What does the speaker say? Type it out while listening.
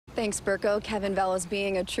Thanks, Burko. Kevin Velo's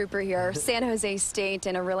being a trooper here. San Jose State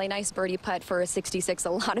and a really nice birdie putt for a 66. A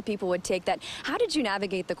lot of people would take that. How did you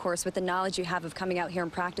navigate the course with the knowledge you have of coming out here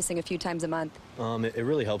and practicing a few times a month? It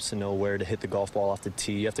really helps to know where to hit the golf ball off the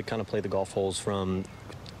tee. You have to kind of play the golf holes from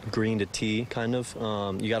green to tee, kind of.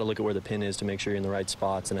 You got to look at where the pin is to make sure you're in the right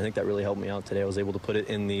spots, and I think that really helped me out today. I was able to put it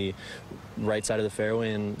in the right side of the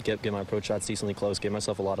fairway and get my approach shots decently close, give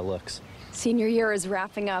myself a lot of looks. Senior year is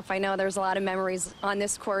wrapping up. I know there's a lot of memories on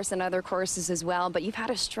this course and other courses as well, but you've had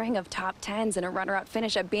a string of top 10s and a runner-up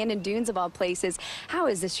finish at Bandon Dunes of all places. How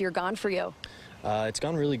has this year gone for you? It's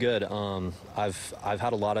gone really good. I've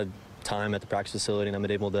had a lot of time at the practice facility, and I've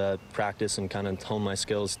been able to practice and kind of hone my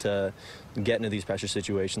skills to get into these pressure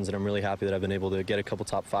situations, and I'm really happy that I've been able to get a couple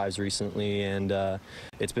top fives recently, and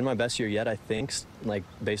it's been my best year yet, I think, like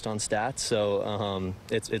based on stats. So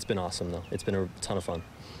it's been awesome though. It's been a ton of fun.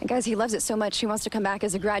 And guys, he loves it so much he wants to come back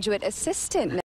as a graduate assistant.